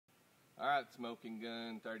Alright, Smoking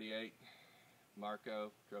Gun 38,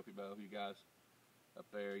 Marco, Trophy Bow, you guys up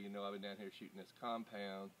there, you know I've been down here shooting this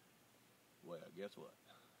compound. Well, guess what?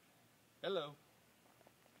 Hello.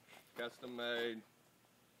 Custom made,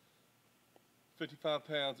 55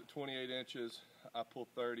 pounds at 28 inches. I pull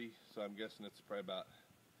 30, so I'm guessing it's probably about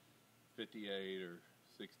 58 or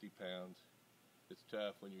 60 pounds. It's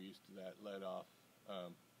tough when you're used to that let off.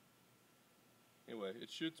 Anyway,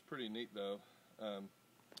 it shoots pretty neat though.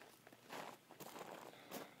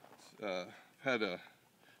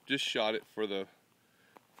 Just shot it for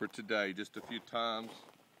today just a few times,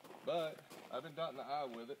 but I've been dotting the I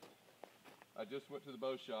with it. I just went to the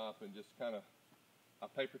bow shop and just I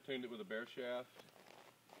paper tuned it with a bear shaft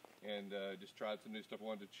and just tried some new stuff. I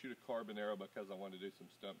wanted to shoot a carbon arrow because I wanted to do some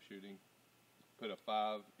stump shooting. Put a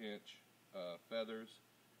 5-inch feathers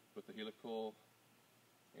with the helical,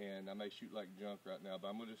 and I may shoot like junk right now, but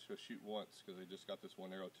I'm gonna just go shoot once because I just got this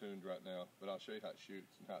one arrow tuned right now. But I'll show you how it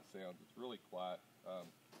shoots and how it sounds. It's really quiet.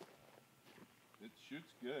 It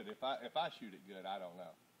shoots good. If I shoot it good, I don't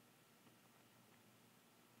know.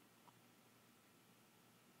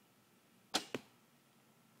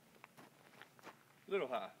 A little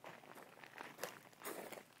high.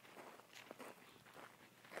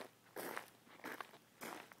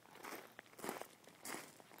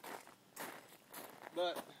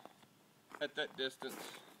 But at that distance,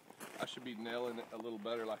 I should be nailing it a little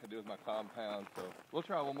better like I do with my compound. So we'll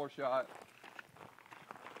try one more shot.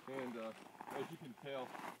 And as you can tell,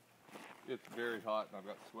 it's very hot and I've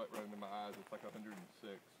got sweat running in my eyes. It's like 106.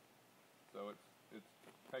 So it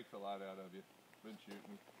takes a lot out of you. Been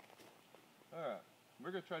shooting. Alright,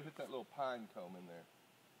 we're going to try to hit that little pine cone in there.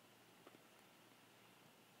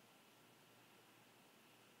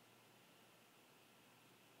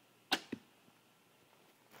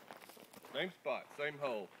 Same spot, same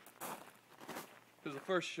hole. This is the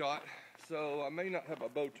first shot, so I may not have my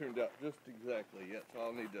bow turned out just exactly yet, so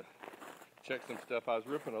I'll need to check some stuff. I was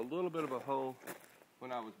ripping a little bit of a hole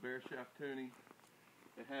when I was bear shaft tuning.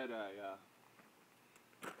 It had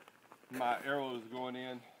my arrow was going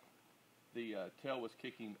in, the tail was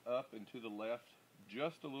kicking up and to the left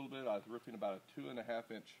just a little bit. I was ripping about a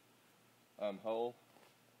 2.5-inch hole,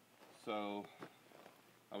 so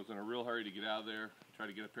I was in a real hurry to get out of there, try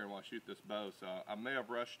to get up here and want to shoot this bow, so I may have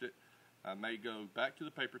rushed it. I may go back to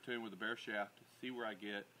the paper tune with the bear shaft to see where I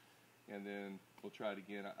get, and then we'll try it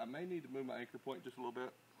again. I may need to move my anchor point just a little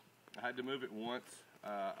bit. I had to move it once,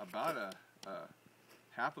 about a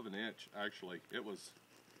 1/2 inch actually. It was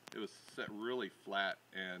set really flat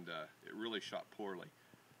and it really shot poorly.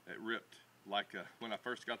 It ripped like when I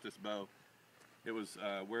first got this bow, it was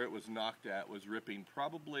where it was knocked at was ripping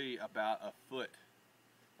probably about a foot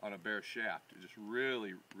on a bear shaft. It just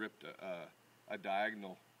really ripped a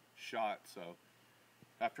diagonal shot. So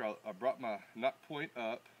after I brought my knock point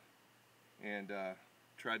up and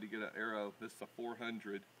tried to get an arrow, this is a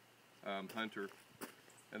 400 Hunter,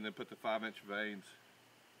 and then put the 5-inch vanes,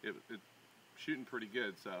 it shooting pretty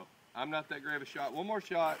good. So I'm not that great of a shot. One more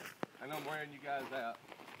shot and I'm wearing you guys out.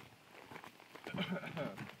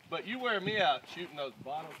 But you wear me out shooting those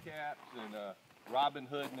bottle caps and Robin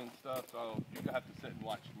Hooding and stuff, so you're gonna have to sit and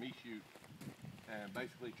watch me shoot and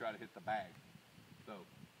basically try to hit the bag. So,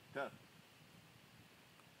 tough.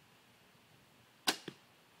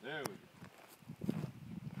 There we go.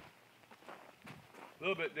 A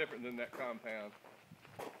little bit different than that compound.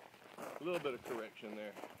 A little bit of correction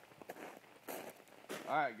there.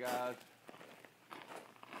 Alright guys.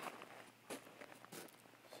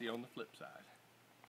 See you on the flip side.